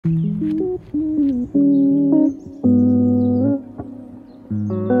Hey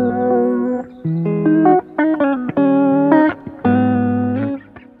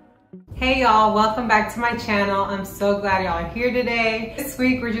y'all, welcome back to my channel. I'm so glad y'all are here today. This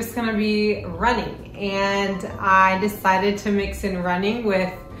week we're just gonna be running, and I decided to mix in running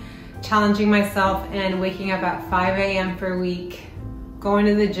with challenging myself and waking up at 5 a.m. for a week, going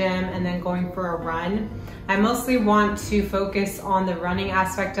to the gym, and then going for a run. I mostly want to focus on the running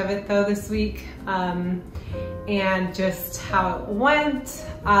aspect of it though this week, and just how it went.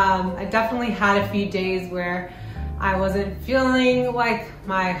 I definitely had a few days where I wasn't feeling like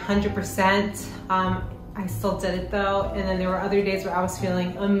my 100%. I still did it though, and then there were other days where I was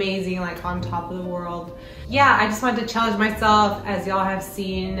feeling amazing, like on top of the world. Yeah, I just wanted to challenge myself. As y'all have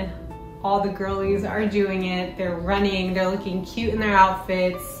seen, all the girlies are doing it. They're running, they're looking cute in their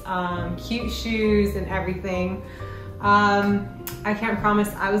outfits, cute shoes and everything. I can't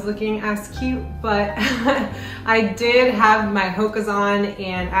promise I was looking as cute, but I did have my Hokas on,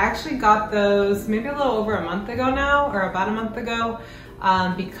 and I actually got those maybe a little over a month ago now, or about a month ago,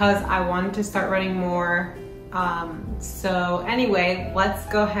 because I wanted to start running more. So anyway, let's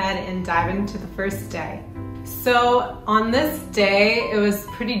go ahead and dive into the first day. So on this day, it was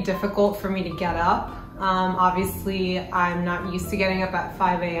pretty difficult for me to get up. Obviously, I'm not used to getting up at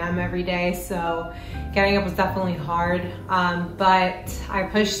 5 a.m. every day, so getting up was definitely hard, but I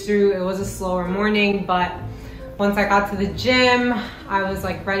pushed through. It was a slower morning, but once I got to the gym, I was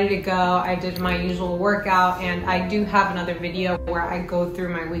like ready to go. I did my usual workout, and I do have another video where I go through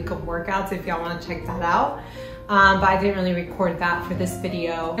my week of workouts if y'all want to check that out. But I didn't really record that for this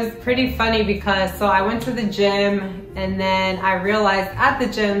video. It was pretty funny because, so I went to the gym, and then I realized at the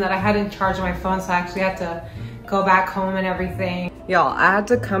gym that I hadn't charged my phone, so I actually had to go back home and everything. Y'all, I had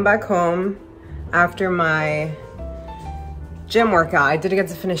to come back home after my gym workout. I didn't get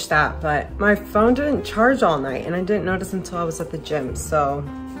to finish that, but my phone didn't charge all night, and I didn't notice until I was at the gym. So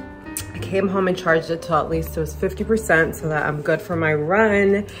I came home and charged it till at least it was 50% so that I'm good for my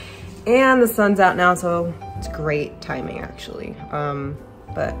run. And the sun's out now, so it's great timing actually.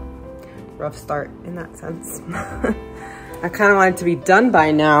 But rough start in that sense. I kind of wanted to be done by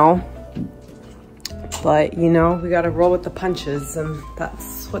now, but you know, we gotta roll with the punches, and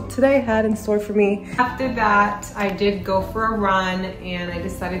that's what today had in store for me. After that, I did go for a run, and I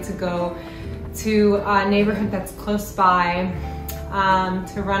decided to go to a neighborhood that's close by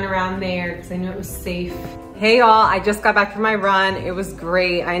to run around there because I knew it was safe. Hey y'all, I just got back from my run. It was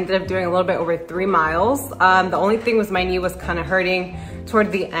great. I ended up doing a little bit over 3 miles. The only thing was my knee was kind of hurting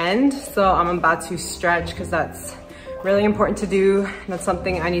toward the end, so I'm about to stretch because that's really important to do. That's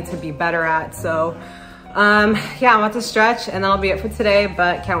something I need to be better at. So yeah, I'm about to stretch, and that'll be it for today,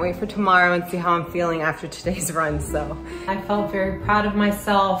 but can't wait for tomorrow and see how I'm feeling after today's run. So I felt very proud of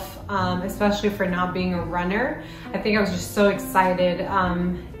myself, especially for not being a runner. I think I was just so excited,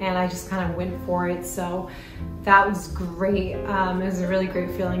 and I just kind of went for it. So that was great. It was a really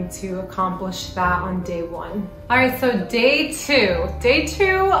great feeling to accomplish that on day one. All right, so day two. Day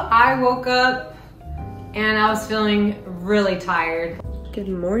two, I woke up and I was feeling really tired. Good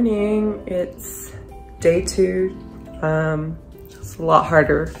morning, it's day two. It's a lot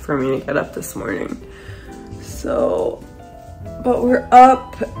harder for me to get up this morning. So, but we're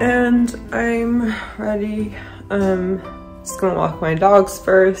up and I'm ready. Just gonna walk my dogs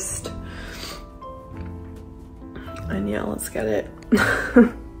first. And yeah, let's get it.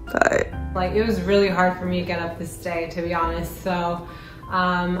 Bye. Like, it was really hard for me to get up this day, to be honest. So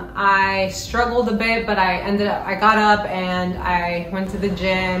I struggled a bit, but I got up and I went to the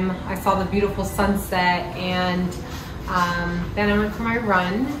gym. I saw the beautiful sunset, and then I went for my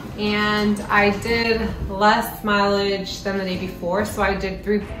run, and I did less mileage than the day before. So I did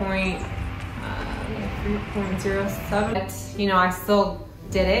 3.07. You know, I still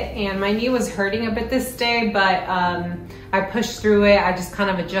did it, and my knee was hurting a bit this day, but I pushed through it. I just kind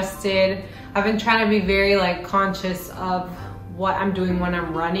of adjusted. I've been trying to be very like conscious of what I'm doing when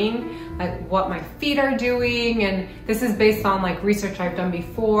I'm running, like what my feet are doing, and this is based on like research I've done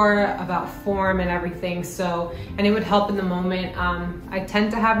before about form and everything. So, and it would help in the moment. I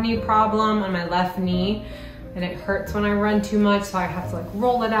tend to have knee problem on my left knee, and it hurts when I run too much, so I have to like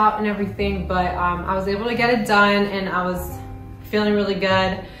roll it out and everything, but I was able to get it done, and I was feeling really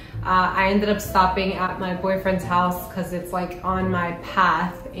good. I ended up stopping at my boyfriend's house because it's like on my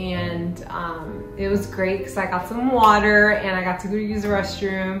path, and it was great because I got some water and I got to go use the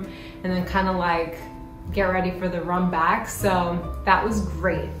restroom and then kind of like get ready for the run back. So that was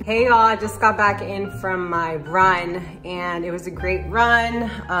great. Hey y'all, I just got back in from my run and it was a great run.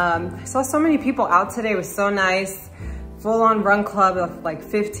 I saw so many people out today. It was so nice. full-on run club of like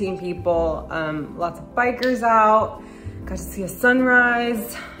 15 people, lots of bikers out, got to see a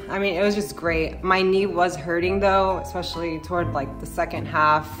sunrise. I mean, it was just great. My knee was hurting though, especially toward like the second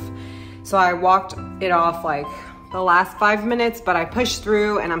half. So I walked it off like the last 5 minutes, but I pushed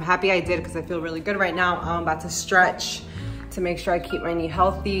through and I'm happy I did because I feel really good right now. I'm about to stretch to make sure I keep my knee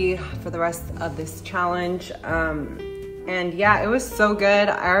healthy for the rest of this challenge. And yeah, it was so good.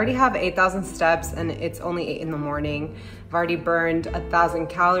 I already have 8,000 steps and it's only 8 in the morning. I've already burned 1,000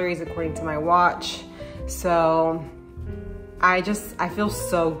 calories according to my watch. So I feel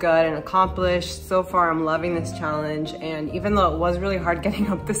so good and accomplished. So far, I'm loving this challenge. And even though it was really hard getting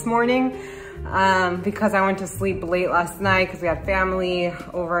up this morning, because I went to sleep late last night because we had family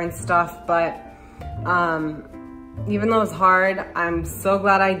over and stuff, but even though it was hard, I'm so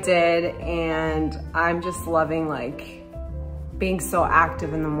glad I did. And I'm just loving like being so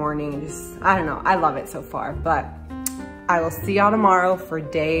active in the morning. Just, I don't know, I love it so far, but I will see y'all tomorrow for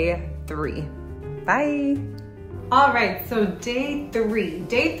day 3. Bye. All right, so day 3.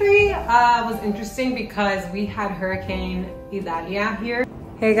 Day 3 was interesting because we had Hurricane Idalia here.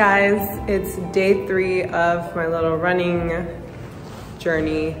 Hey guys, it's day 3 of my little running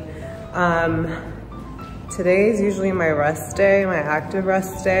journey. Today is usually my rest day, my active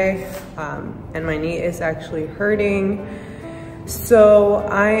rest day, and my knee is actually hurting. So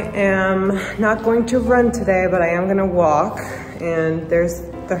I am not going to run today, but I am gonna walk, and there's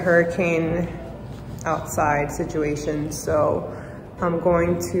the hurricane outside situation. So I'm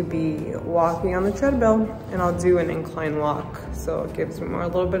going to be walking on the treadmill and I'll do an incline walk. So it gives me a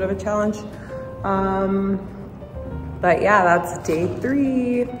little bit of a challenge. But yeah, that's day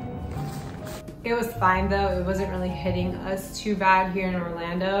 3. It was fine though. It wasn't really hitting us too bad here in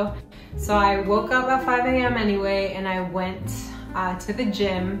Orlando. So I woke up at 5 a.m. anyway and I went to the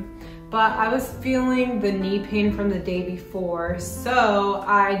gym, but I was feeling the knee pain from the day before. So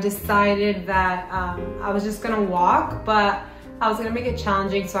I decided that I was just gonna walk, but I was gonna make it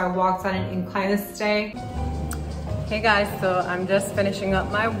challenging. So I walked on an incline this day. Hey guys, so I'm just finishing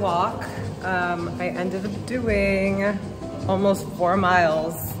up my walk. I ended up doing almost 4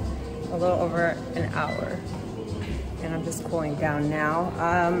 miles, a little over an hour. And I'm just cooling down now.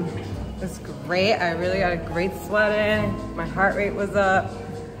 It was great. I really got a great sweat in. My heart rate was up.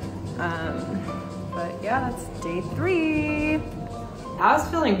 But yeah, that's day 3. I was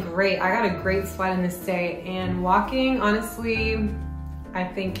feeling great. I got a great sweat in this day, and walking, honestly, I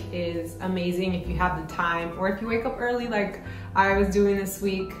think is amazing if you have the time, or if you wake up early like I was doing this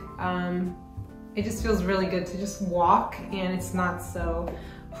week. It just feels really good to just walk, and it's not so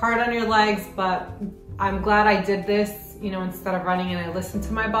hard on your legs. But I'm glad I did this, you know, instead of running, and I listened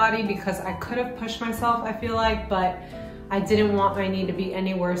to my body, because I could have pushed myself, I feel like, but I didn't want my knee to be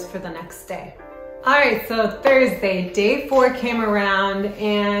any worse for the next day. All right, so Thursday, day 4 came around,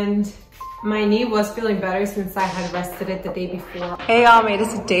 and my knee was feeling better since I had rested it the day before. Hey y'all, made it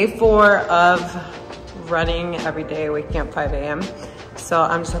to day 4 of running every day, waking up 5 a.m. So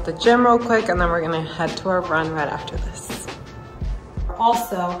I'm just at the gym real quick, and then we're gonna head to our run right after this.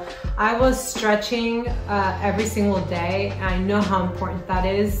 Also, I was stretching every single day. I know how important that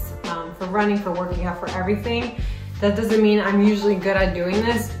is for running, for working out, for everything. That doesn't mean I'm usually good at doing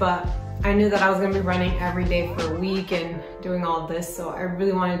this, but I knew that I was gonna be running every day for a week and doing all this, so I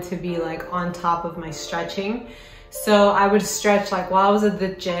really wanted to be like on top of my stretching. So I would stretch, like while I was at the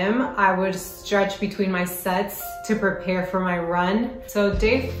gym, I would stretch between my sets to prepare for my run. So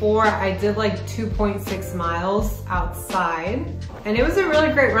day 4, I did like 2.6 miles outside, and it was a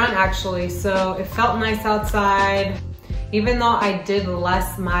really great run actually. So it felt nice outside. Even though I did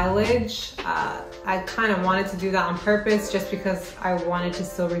less mileage, I kind of wanted to do that on purpose, just because I wanted to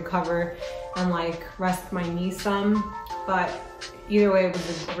still recover and like rest my knee some. But either way, it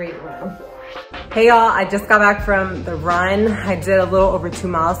was a great run. Hey y'all, I just got back from the run. I did a little over 2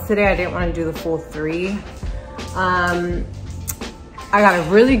 miles today. I didn't want to do the full 3. I got a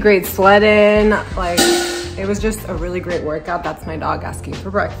really great sweat in. Like, it was just a really great workout. That's my dog asking for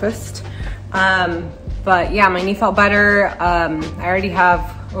breakfast. But yeah, my knee felt better. I already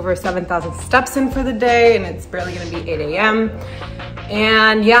have over 7,000 steps in for the day, and it's barely gonna be 8 a.m.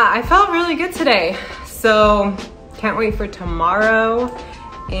 And yeah, I felt really good today. So can't wait for tomorrow.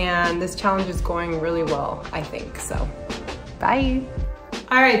 And this challenge is going really well, I think, so bye.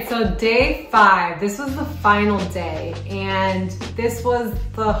 All right, so day 5, this was the final day, and this was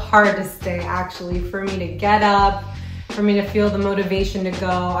the hardest day actually for me to get up, for me to feel the motivation to go.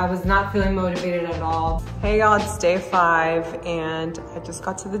 I was not feeling motivated at all. Hey y'all, it's day 5, and I just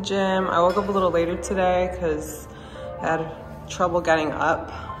got to the gym. I woke up a little later today because I had trouble getting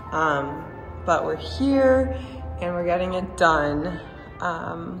up, but we're here. and we're getting it done.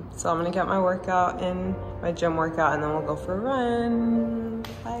 So I'm gonna get my workout in, my gym workout, and then we'll go for a run.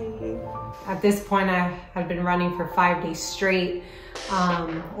 Bye. At this point, I had been running for 5 days straight,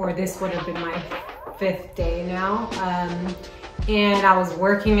 or this would have been my 5th day now. And I was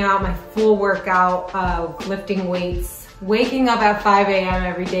working out my full workout, lifting weights, waking up at 5 a.m.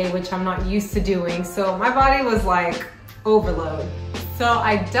 every day, which I'm not used to doing. So my body was like overload. So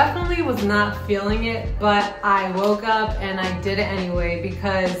I definitely was not feeling it, but I woke up and I did it anyway,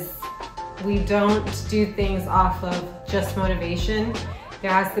 because we don't do things off of just motivation.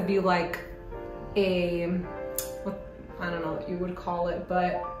 There has to be like I don't know what you would call it,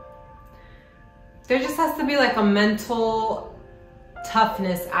 but there just has to be like a mental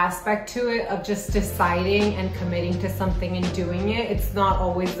toughness aspect to it, of just deciding and committing to something and doing it. It's not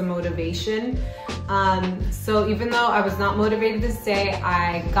always the motivation. So even though I was not motivated this day,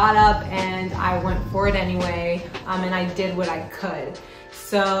 I got up and I went for it anyway, and I did what I could.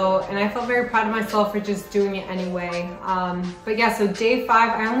 So, and I felt very proud of myself for just doing it anyway. But yeah, so day 5,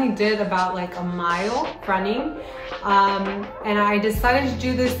 I only did about like a mile running. And I decided to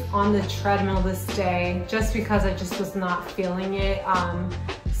do this on the treadmill this day, just because I just was not feeling it.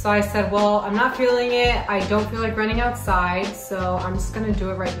 So I said, well, I'm not feeling it. I don't feel like running outside, so I'm just gonna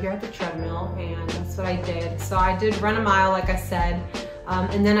do it right here at the treadmill, and that's what I did. So I did run a mile, like I said,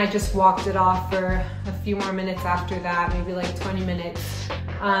 and then I just walked it off for a few more minutes after that, maybe like 20 minutes.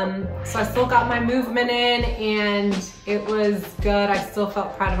 So I still got my movement in, and it was good. I still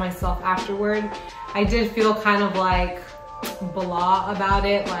felt proud of myself afterward. I did feel kind of like blah about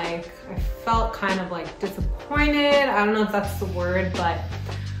it. Like I felt kind of like disappointed. I don't know if that's the word, but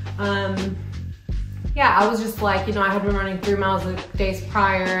yeah, I was just like, you know, I had been running 3 miles the days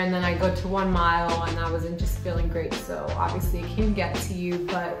prior, and then I go to 1 mile and I wasn't just feeling great. So obviously it can get to you,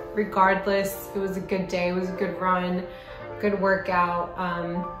 but regardless, it was a good day. It was a good run, good workout.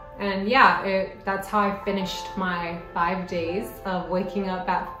 And yeah, that's how I finished my 5 days of waking up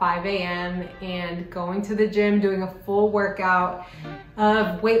at 5 a.m. and going to the gym, doing a full workout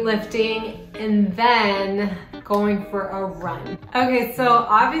of weightlifting, and then going for a run. Okay, so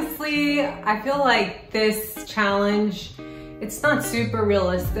obviously I feel like this challenge, it's not super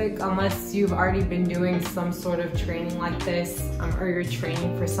realistic unless you've already been doing some sort of training like this, or you're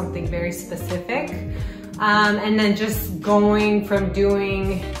training for something very specific. And then just going from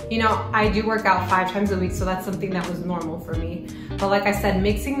doing, you know, I do work out 5 times a week, so that's something that was normal for me. But like I said,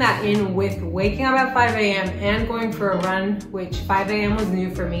 mixing that in with waking up at 5 a.m. and going for a run, which 5 a.m. was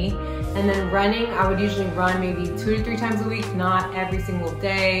new for me. And then running, I would usually run maybe 2 to 3 times a week, not every single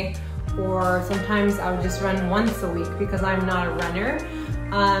day. Or sometimes I would just run once a week because I'm not a runner.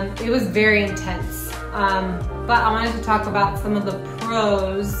 It was very intense. But I wanted to talk about some of the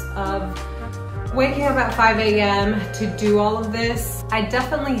pros of waking up at 5 a.m. to do all of this. I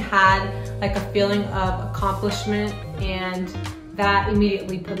definitely had like a feeling of accomplishment, and that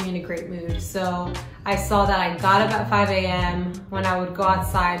immediately put me in a great mood. So I saw that I got up at 5 a.m. When I would go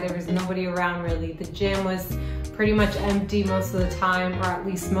outside, there was nobody around really. The gym was pretty much empty most of the time, or at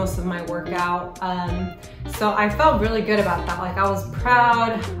least most of my workout. So I felt really good about that. Like I was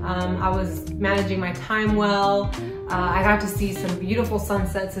proud, I was managing my time well. I got to see some beautiful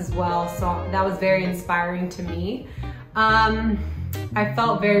sunsets as well, so that was very inspiring to me. I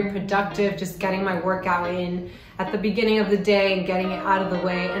felt very productive just getting my workout in at the beginning of the day and getting it out of the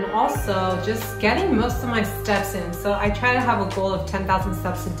way, and also just getting most of my steps in. So I try to have a goal of 10,000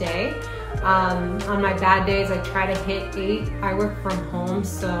 steps a day. On my bad days, I try to hit 8. I work from home,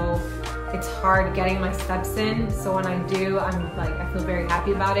 so it's hard getting my steps in. So when I do, I feel very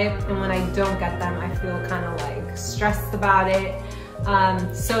happy about it. And when I don't get them, I feel kind of like stressed about it.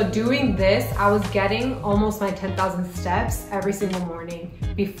 So doing this, I was getting almost my 10,000 steps every single morning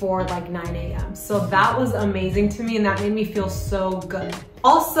before like 9 a.m. So that was amazing to me, and that made me feel so good.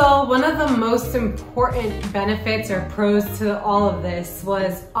 Also, one of the most important benefits or pros to all of this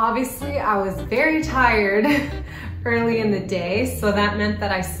was obviously I was very tired early in the day, so that meant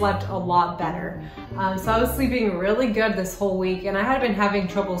that I slept a lot better. So I was sleeping really good this whole week, and I had been having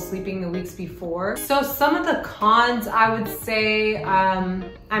trouble sleeping the weeks before. So some of the cons, I would say,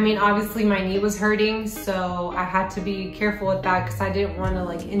 I mean, obviously my knee was hurting, so I had to be careful with that because I didn't want to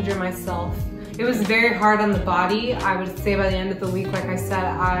like injure myself. It was very hard on the body. I would say by the end of the week, like I said,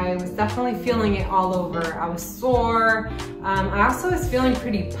 I was definitely feeling it all over. I was sore. I also was feeling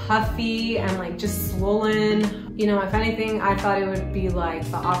pretty puffy and like just swollen. You know, if anything, I thought it would be like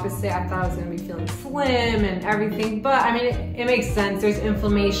the opposite. I thought I was gonna be feeling slim and everything, but I mean, it makes sense. There's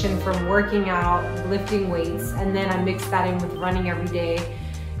inflammation from working out, lifting weights, and then I mixed that in with running every day.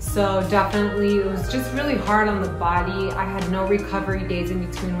 So definitely it was just really hard on the body. I had no recovery days in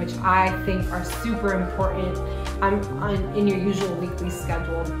between, which I think are super important in your usual weekly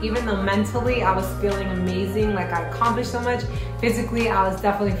schedule. Even though mentally I was feeling amazing, like I accomplished so much, physically I was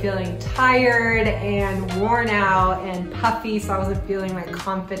definitely feeling tired and worn out and puffy, so I wasn't feeling like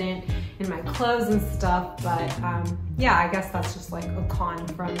confident in my clothes and stuff. But yeah, I guess that's just like a con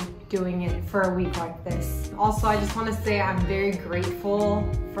from doing it for a week like this. Also, I just want to say I'm very grateful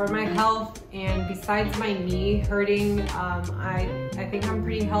for my health, and besides my knee hurting, I think I'm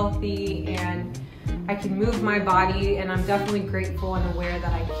pretty healthy and I can move my body, and I'm definitely grateful and aware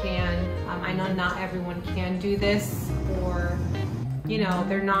that I can. I know not everyone can do this, or you know,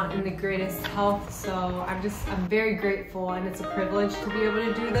 they're not in the greatest health, so I'm very grateful, and it's a privilege to be able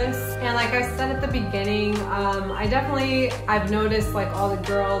to do this. And like I said at the beginning, I've noticed like all the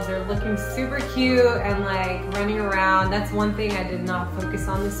girls are looking super cute and like running around. That's one thing I did not focus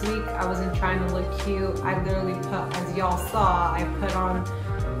on this week. I wasn't trying to look cute. I literally put, as y'all saw, I put on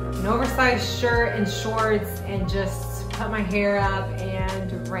an oversized shirt and shorts and just put my hair up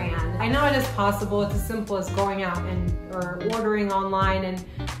and ran. I know it is possible. It's as simple as going out or ordering online and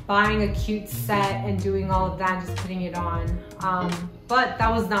buying a cute set and doing all of that and just putting it on. But that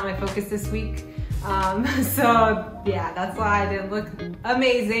was not my focus this week. So yeah, that's why I didn't look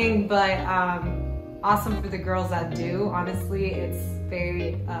amazing, but awesome for the girls that do. Honestly, it's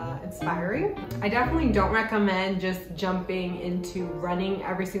very inspiring. I definitely don't recommend just jumping into running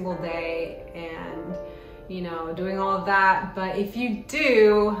every single day and, you know, doing all of that. But if you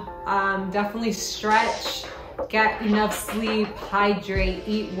do, definitely stretch, get enough sleep, hydrate,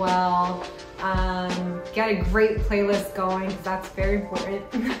 eat well, get a great playlist going, because that's very important.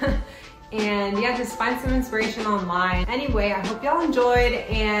 And yeah, just find some inspiration online. Anyway, I hope y'all enjoyed,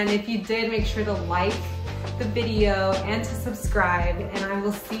 and if you did, make sure to like the video and to subscribe, and I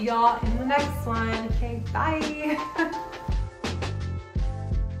will see y'all in the next one. Okay, bye.